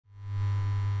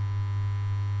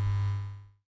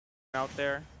out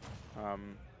there.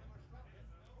 Um,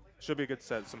 should be a good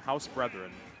set. Some House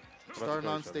Brethren. Starting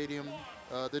on Stadium,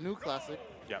 the new classic.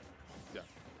 Yep. Yeah.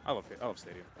 I love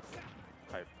Stadium.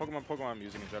 Type. Pokemon I'm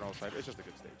using in general type. It's just a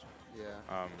good stage.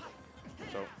 Yeah.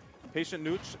 So patient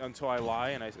nooch until I lie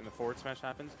and the forward smash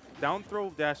happens. Down throw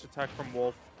dash attack from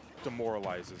Wolf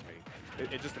demoralizes me.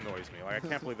 It just annoys me. Like I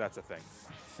can't believe that's a thing.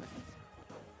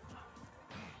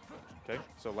 Okay,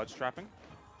 so ledge trapping.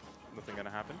 Nothing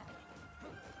gonna happen.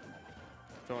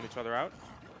 Filling each other out.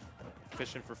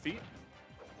 Fishing for feet.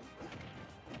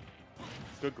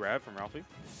 Good grab from Ralphie.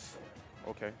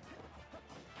 Okay.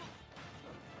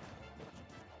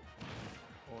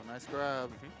 Oh, nice grab.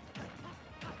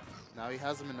 Now he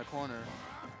has him in the corner.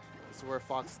 This is where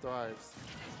Fox thrives.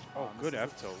 Oh, good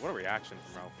F tilt. What a reaction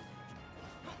from Ralphie.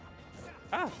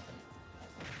 Ah!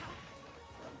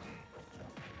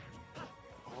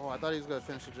 Oh, I thought he was going to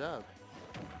finish the jab.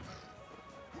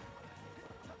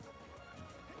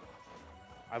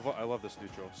 I love this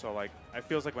neutral. So, like, it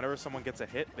feels like whenever someone gets a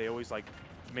hit, they always, like,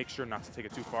 make sure not to take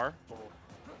it too far. Oh.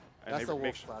 And That's they the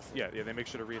Wolf classic. Yeah, they make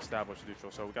sure to reestablish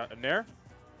neutral. So we got a Nair.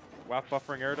 Waff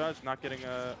buffering air dodge, not getting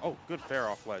a... Oh, good fair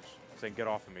off ledge. Saying, get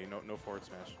off of me. No forward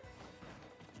smash.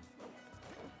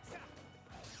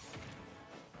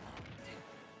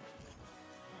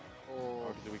 Oh.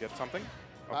 Okay, do we get something?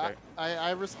 Okay.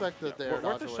 I respect that there.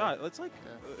 Worth a shot. It's like,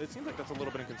 it seems like that's a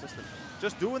little bit inconsistent.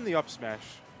 Just doing the up smash.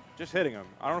 Just hitting him.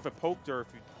 I don't know if it poked or if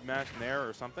you mashed Nair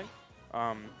or something.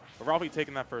 But Ralphie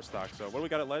taking that first stock. So what do we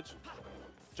got at ledge?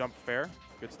 Jump fair.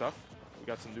 Good stuff. We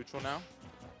got some neutral now.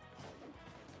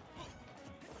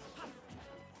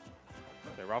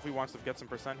 Okay, Ralphie wants to get some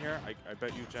percent here. I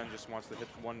bet you Jen just wants to hit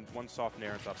one soft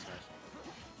Nair and up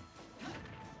smash.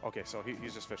 Okay, so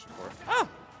he's just fishing for it. Ah!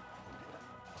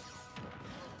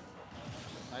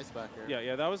 Nice back here.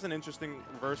 Yeah, that was an interesting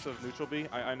verse of neutral B.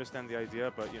 I understand the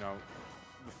idea, but, you know,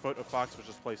 the foot of Fox was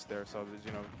just placed there, so,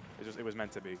 you know, it was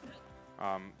meant to be.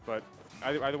 But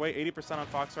either way, 80% on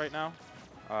Fox right now.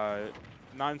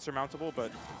 Not insurmountable, but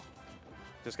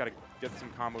just got to get some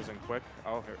combos in quick.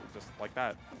 Oh, here, just like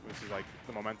that. This is like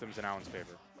the momentum's in Allen's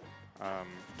favor.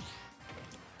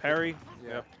 Parry.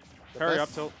 Yeah. Yep. Parry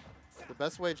up tilt. The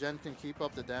best way Jen can keep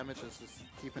up the damage is just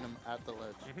keeping him at the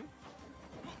ledge.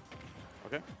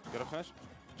 Okay, good up smash.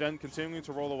 Jen continuing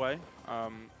to roll away.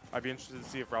 I'd be interested to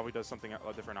see if Ralphie does something,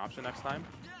 a different option next time.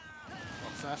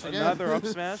 Up smash again. Another up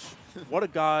smash. What a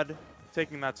god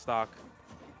taking that stock.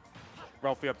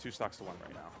 Ralphie up 2 stocks to 1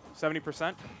 right now.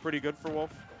 70%, pretty good for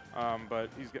Wolf. But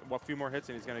he's got a few more hits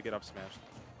and he's going to get up smashed.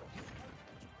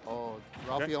 Oh,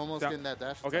 Ralphie almost getting that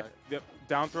dash attack. Yep.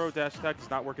 Down throw dash attack does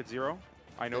not work at 0.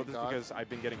 I know this God. because I've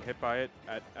been getting hit by it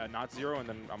at not 0, and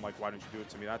then I'm like, why didn't you do it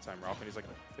to me that time, Ralph? And he's like,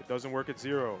 it doesn't work at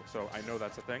 0, so I know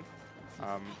that's a thing.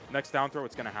 Next down throw,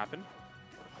 it's going to happen.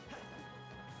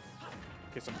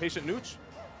 Okay, some patient nooch.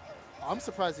 I'm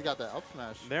surprised he got that up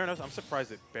smash. There enough. I'm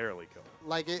surprised it barely killed.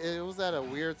 Like, it was at a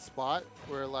weird spot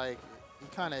where, like, he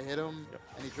kind of hit him,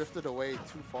 and he drifted away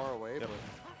too far away, but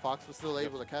Fox was still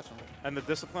able to catch him. And the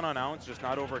discipline on Allen's just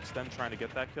not overextend trying to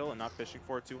get that kill and not fishing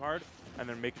for it too hard, and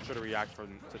then making sure to react to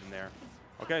the Nair.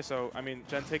 Okay, so, I mean,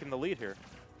 Jen taking the lead here.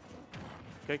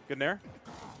 Okay, good Nair.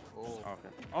 Oh.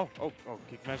 Okay. Oh,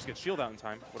 he managed to get shield out in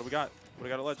time. What do we got? What do we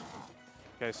got at ledge?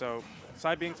 Okay, so,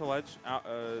 side being to ledge.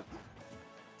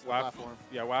 Waff,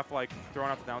 yeah, Waff, like, throwing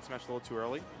out the down smash a little too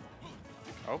early.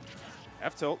 Oh,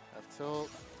 F tilt. F tilt.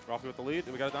 Ralphie with the lead.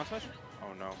 Do we got a down smash?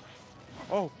 Oh, no.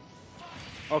 Oh.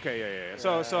 Okay, yeah.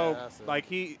 So like,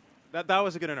 that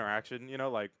was a good interaction, you know,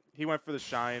 like, he went for the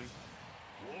shine.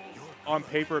 On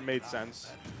paper, it made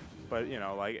sense. But, you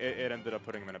know, like, it ended up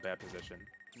putting him in a bad position.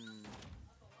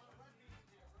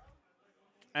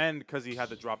 And because he had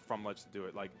to drop from ledge to do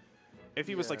it. Like, if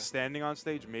he was, like, standing on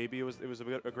stage, maybe it was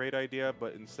a great idea,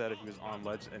 but instead he was on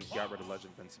ledge and he got rid of ledge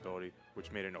invincibility,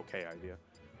 which made it an okay idea.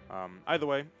 Either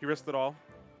way, he risked it all.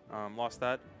 Lost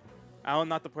that. Allen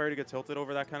not the player to get tilted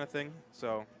over that kind of thing,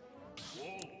 so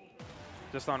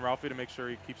just on Ralphie to make sure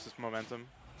he keeps his momentum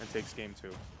and takes game 2.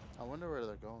 I wonder where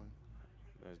they're going.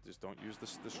 Just don't use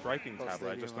the striking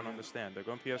tablet. I just don't understand. They're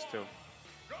going PS2.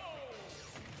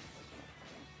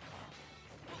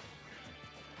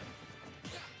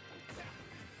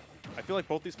 I feel like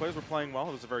both these players were playing well.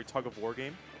 It was a very tug-of-war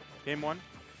game. Game 1.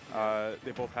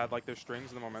 They both had, like, their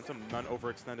strings and the momentum. None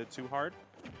overextended too hard.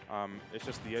 It's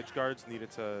just the edge guards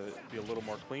needed to be a little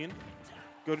more clean.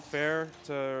 Good fair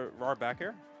to raw back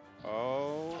air.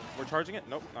 Oh, we're charging it?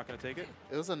 Nope, not going to take it.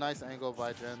 It was a nice angle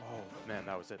by Jen. Oh, man,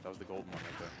 that was it. That was the golden one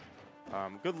right there.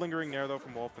 Good lingering Nair, though,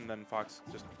 from Wolf, and then Fox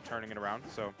just turning it around.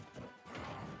 So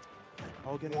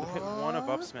Oh, getting the hit one of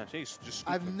up smash. Hey, just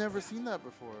I've never seen that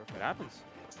before. It happens.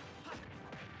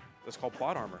 That's called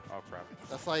plot armor. Oh crap.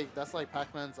 That's like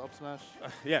Pac-Man's up smash.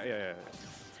 Yeah.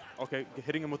 Okay,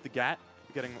 hitting him with the gat,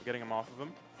 getting him off of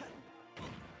him.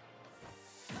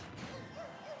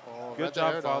 Oh, Good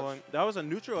job following. That was a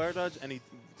neutral air dodge, and he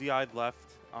DI'd left.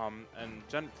 And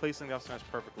Jen placing the up smash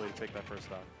perfectly to take that first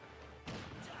stock.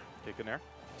 Take an air.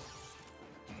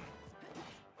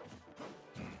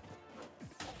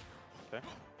 Okay,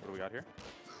 what do we got here?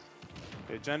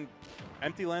 Okay, Jen,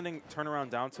 empty landing, turnaround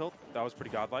down tilt. That was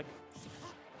pretty godlike.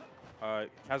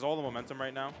 Has all the momentum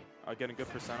right now. Getting good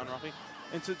percent on Ralphie.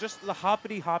 Into just the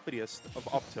hoppitiest of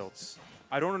up tilts.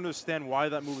 I don't understand why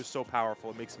that move is so powerful.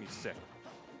 It makes me sick.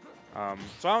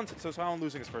 So Alan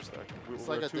losing his first stock. It's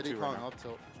like a Diddy Kong up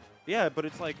tilt. Yeah, but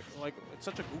it's like it's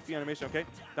such a goofy animation. Okay,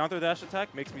 down throw dash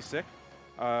attack makes me sick.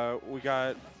 We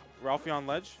got Ralphie on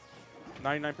ledge,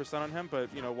 99% on him,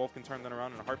 but you know Wolf can turn that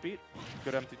around in a heartbeat.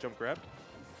 Good empty jump grab.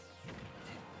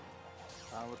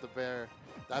 With the bear,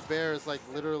 that bear is like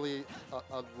literally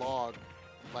a log,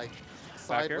 like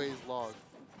sideways log.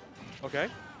 Okay,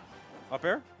 up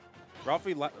air.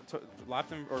 Ralphie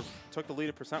lapped him or took the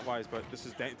lead percent wise, but this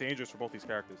is dangerous for both these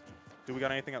characters. Do we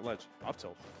got anything at ledge? Up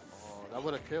tilt. Oh, that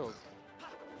would have killed.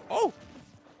 Oh!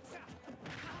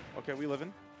 Okay, we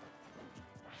living.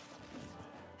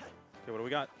 Okay, what do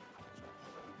we got?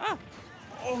 Ah!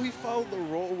 Oh, he followed the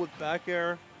roll with back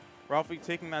air. Ralphie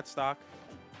taking that stock.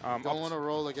 Don't want to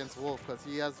roll against Wolf because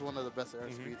he has one of the best air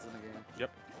speeds in the game.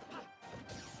 Yep.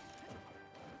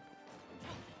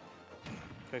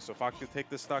 Okay, so Fox could take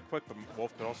this stock quick, but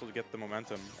Wolf could also get the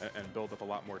momentum and build up a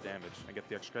lot more damage and get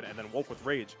the extra credit. And then Wolf with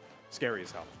Rage, scary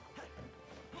as hell.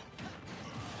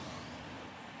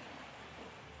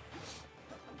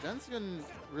 Jen's been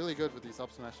really good with these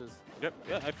up smashes. Yep.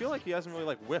 Yeah, I feel like he hasn't really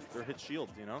like whiffed or hit shield.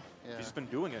 You know, yeah. He's just been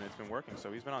doing it. And it's been working.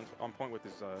 So he's been on point with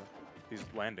his these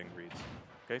landing reads.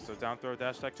 Okay, so down throw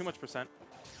dash attack, too much percent,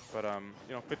 but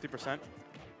you know, 50%. Okay,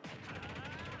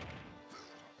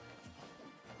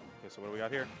 so what do we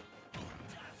got here?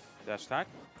 Dash attack.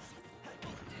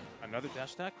 Another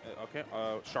dash attack. Okay,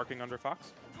 sharking under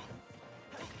Fox.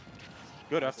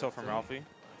 Good F tilt from Ralphie.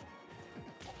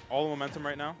 All the momentum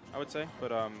right now, I would say,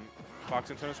 but Fox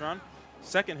can turn us around.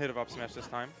 Second hit of up smash this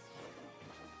time.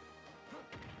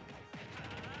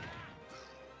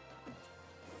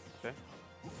 Okay.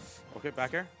 Okay,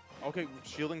 back air. Okay,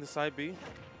 shielding the side B.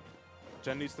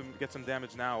 Jen needs to get some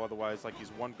damage now, otherwise, like, he's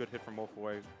one good hit from Wolf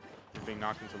away from being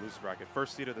knocked into loser bracket.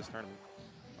 First seed of this tournament.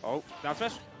 Oh, down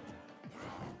smash.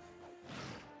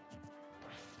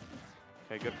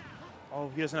 Okay, good. Oh,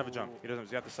 he doesn't have a jump. He doesn't.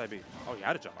 He got the side B. Oh, he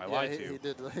had a jump. I lied to you. He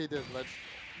did.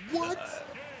 What?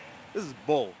 This is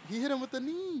bull. He hit him with the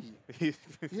knee. He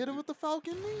hit him with the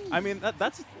Falcon knee. I mean, that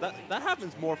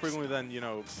happens more frequently than, you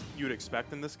know, you'd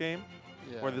expect in this game.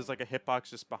 Yeah. Where there's like a hitbox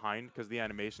just behind because the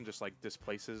animation just like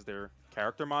displaces their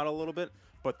character model a little bit,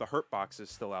 but the hurt box is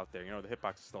still out there. You know, the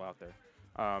hitbox is still out there.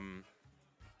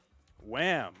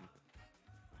 Wham!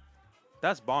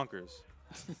 That's bonkers.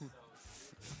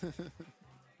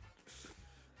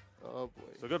 Oh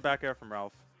boy. So good back air from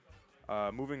Ralph.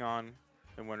 Moving on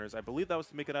in winners. I believe that was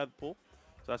to make it out of the pool.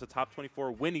 So that's a top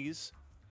 24 winnies